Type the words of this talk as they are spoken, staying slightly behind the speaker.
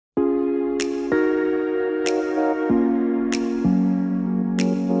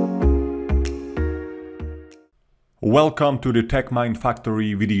Welcome to the TechMind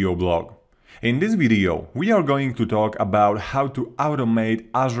Factory video blog. In this video, we are going to talk about how to automate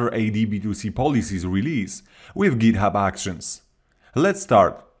Azure AD B2C policies release with GitHub Actions. Let's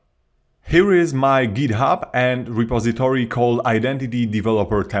start. Here is my GitHub and repository called Identity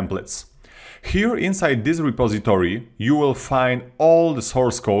Developer Templates. Here inside this repository, you will find all the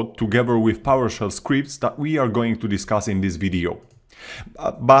source code together with PowerShell scripts that we are going to discuss in this video.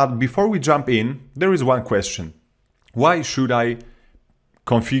 But before we jump in, there is one question. Why should I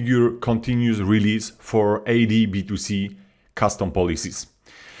configure continuous release for AD B2C custom policies?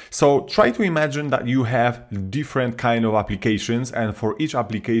 So try to imagine that you have different kind of applications, and for each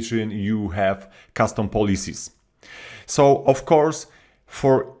application you have custom policies. So of course,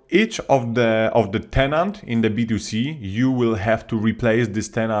 for each of the tenant in the B2C, you will have to replace this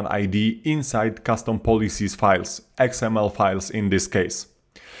tenant ID inside custom policies files, XML files in this case.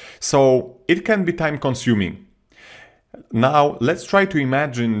 So it can be time consuming. Now let's try to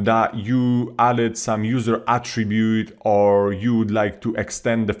imagine that you added some user attribute, or you would like to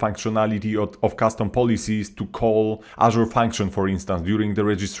extend the functionality of custom policies to call Azure function, for instance, during the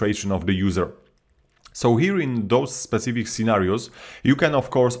registration of the user. So here in those specific scenarios, you can of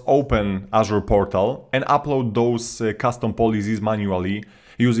course open Azure portal and upload those custom policies manually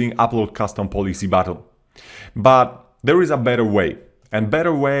using Upload Custom Policy button. But there is a better way. And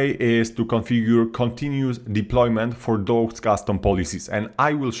better way is to configure continuous deployment for those custom policies. And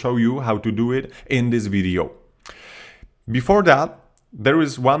I will show you how to do it in this video. Before that, there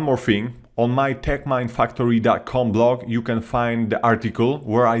is one more thing. On my techmindfactory.com blog, you can find the article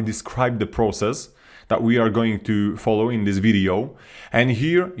where I describe the process that we are going to follow in this video. And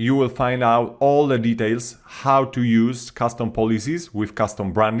here you will find out all the details, how to use custom policies with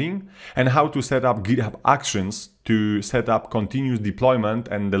custom branding, and how to set up GitHub Actions to set up continuous deployment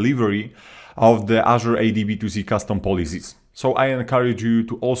and delivery of the Azure AD B2C custom policies. So I encourage you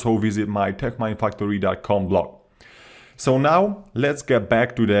to also visit my techmindfactory.com blog. So now let's get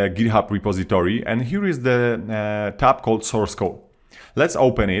back to the GitHub repository, and here is the tab called Source Code. Let's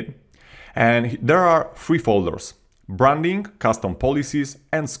open it, and there are three folders: branding, custom policies,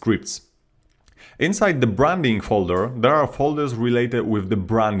 and scripts. Inside the branding folder, there are folders related with the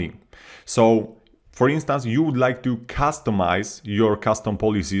branding. So for instance, you would like to customize your custom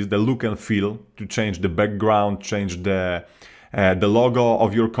policies, the look and feel, to change the background, change the logo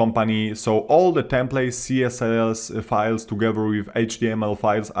of your company. So all the templates, CSS files together with HTML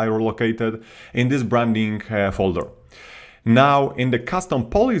files are located in this branding folder. Now in the custom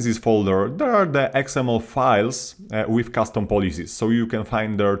policies folder, there are the XML files with custom policies. So you can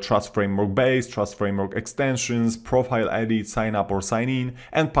find their Trust Framework base, Trust Framework extensions, profile edit, sign up or sign in,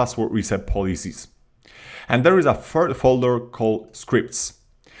 and password reset policies. And there is a third folder called scripts.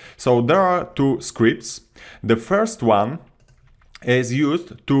 So there are two scripts. The first one is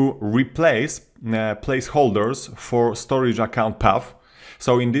used to replace placeholders for storage account path.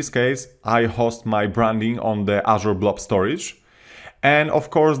 So in this case, I host my branding on the Azure Blob storage. And of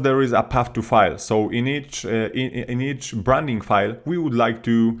course, there is a path to file. So in each branding file, we would like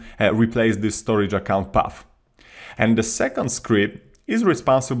to replace this storage account path. And the second script is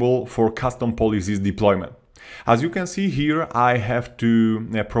responsible for custom policies deployment. As you can see here, I have to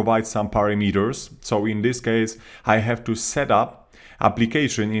provide some parameters. So in this case, I have to set up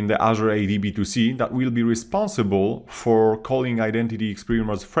application in the Azure AD B2C that will be responsible for calling Identity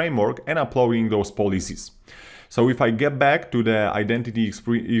Experience Framework and uploading those policies. So if I get back to the Identity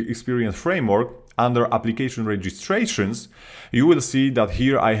Experience Framework, under application registrations, you will see that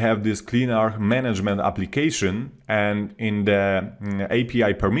here I have this CleanArc management application, and in the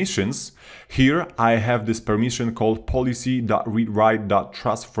API permissions, here I have this permission called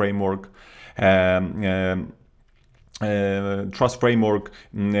policy.readwrite.trustFramework Trust Framework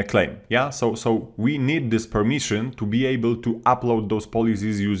claim. Yeah, so we need this permission to be able to upload those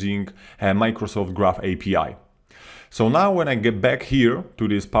policies using Microsoft Graph API. So now when I get back here to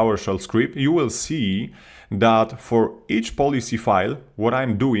this PowerShell script, you will see that for each policy file, what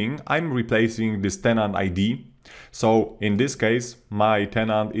I'm doing, I'm replacing this tenant ID. So in this case, my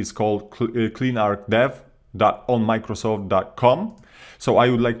tenant is called cleanarcdev.onmicrosoft.com. So I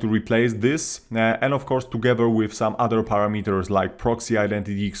would like to replace this, and of course together with some other parameters like proxy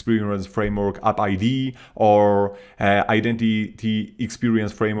identity experience framework app ID, or identity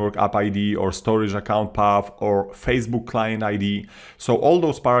experience framework app ID, or storage account path, or Facebook client ID. So all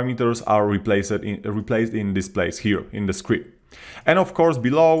those parameters are replaced in this place here in the script. And of course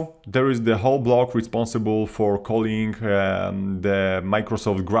below there is the whole block responsible for calling the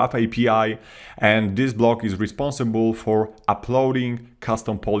Microsoft Graph API, and this block is responsible for uploading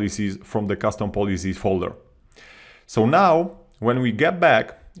custom policies from the custom policies folder. So now, when we get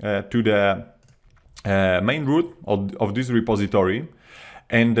back to the main root of this repository,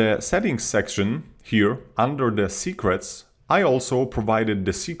 and the settings section here under the secrets, I also provided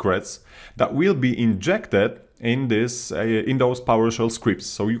the secrets that will be injected in those PowerShell scripts.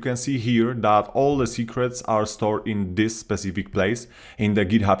 So you can see here that all the secrets are stored in this specific place in the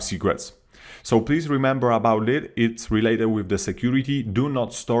GitHub secrets. So please remember about it. It's related with the security. Do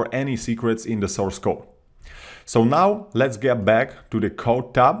not store any secrets in the source code. So now let's get back to the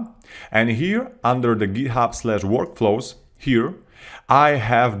code tab, and here under the GitHub/workflows here I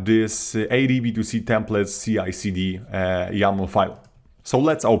have this AD B2C templates CI/CD YAML file. So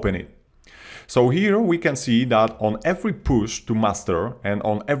let's open it. So here we can see that on every push to master and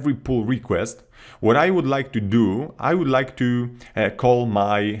on every pull request, what I would like to do, I would like to call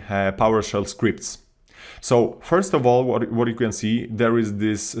my PowerShell scripts. So first of all, what you can see, there is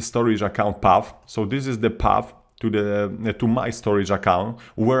this storage account path. So this is the path to my storage account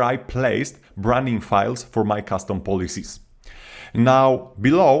where I placed branding files for my custom policies. Now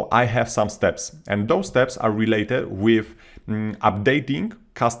below I have some steps, and those steps are related with updating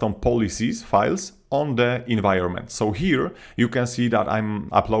custom policies files on the environment. So here you can see that I'm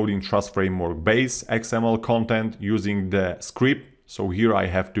uploading Trust Framework base XML content using the script. So here I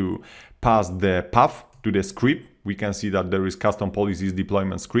have to pass the path to the script. We can see that there is custom policies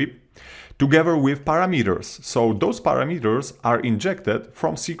deployment script together with parameters. So those parameters are injected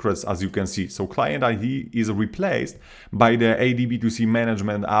from secrets, as you can see. So client ID is replaced by the AD B2C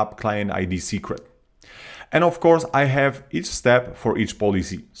management app client ID secret. And of course, I have each step for each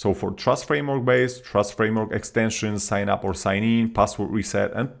policy. So for Trust Framework base, Trust Framework extensions, sign up or sign in, password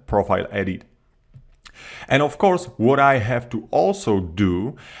reset, and profile edit. And of course, what I have to also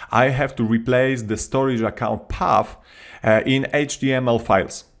do, I have to replace the storage account path in HTML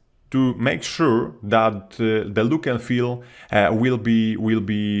files to make sure that the look and feel will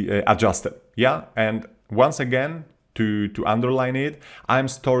be adjusted. Yeah, and once again, to underline it, I'm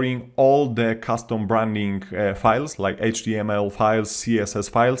storing all the custom branding files like HTML files, CSS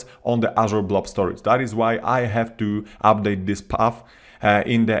files on the Azure Blob storage. That is why I have to update this path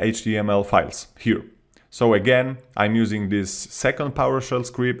in the HTML files here. So again, I'm using this second PowerShell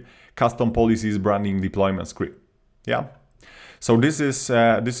script, custom policies branding deployment script. Yeah. So this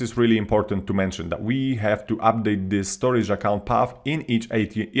is really important to mention, that we have to update this storage account path in each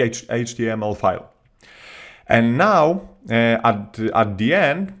HTML file. And now at the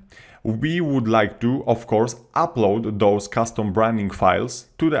end, we would like to, of course, upload those custom branding files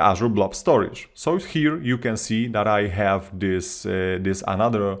to the Azure Blob storage. So here you can see that I have this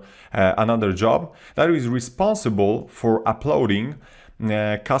another job that is responsible for uploading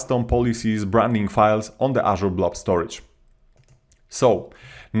custom policies branding files on the Azure Blob storage. So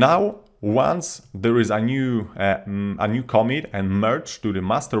now, once there is a new commit and merge to the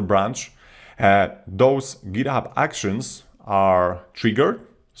master branch, those GitHub actions are triggered.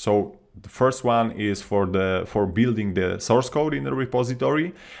 So the first one is for building the source code in the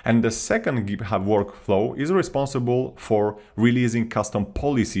repository, and the second GitHub workflow is responsible for releasing custom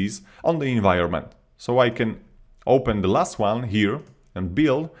policies on the environment. So I can open the last one here and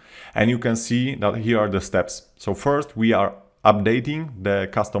build, and you can see that here are the steps. So first we are updating the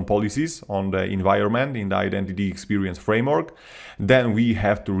custom policies on the environment in the identity experience framework. Then we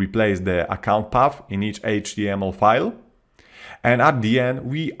have to replace the account path in each HTML file. And at the end,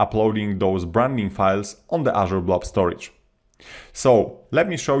 we uploading those branding files on the Azure Blob storage. So let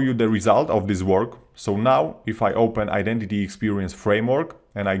me show you the result of this work. So now if I open identity experience framework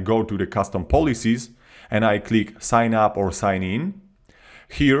and I go to the custom policies and I click sign up or sign in,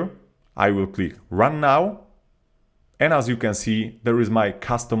 here I will click run now. And as you can see, there is my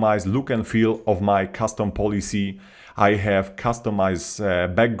customized look and feel of my custom policy. I have customized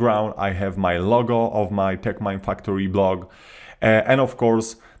background. I have my logo of my TechMine Factory blog. And of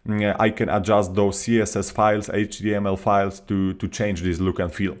course, I can adjust those CSS files, HTML files to change this look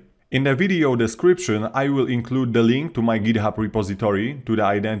and feel. In the video description, I will include the link to my GitHub repository, to the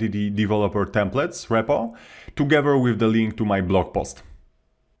Identity Developer Templates repo, together with the link to my blog post.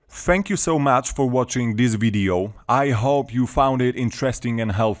 Thank you so much for watching this video. I hope you found it interesting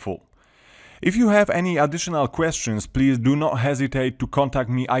and helpful. If you have any additional questions, please do not hesitate to contact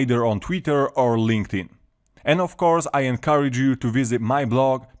me either on Twitter or LinkedIn. And of course, I encourage you to visit my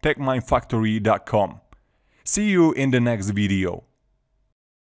blog techminefactory.com. See you in the next video.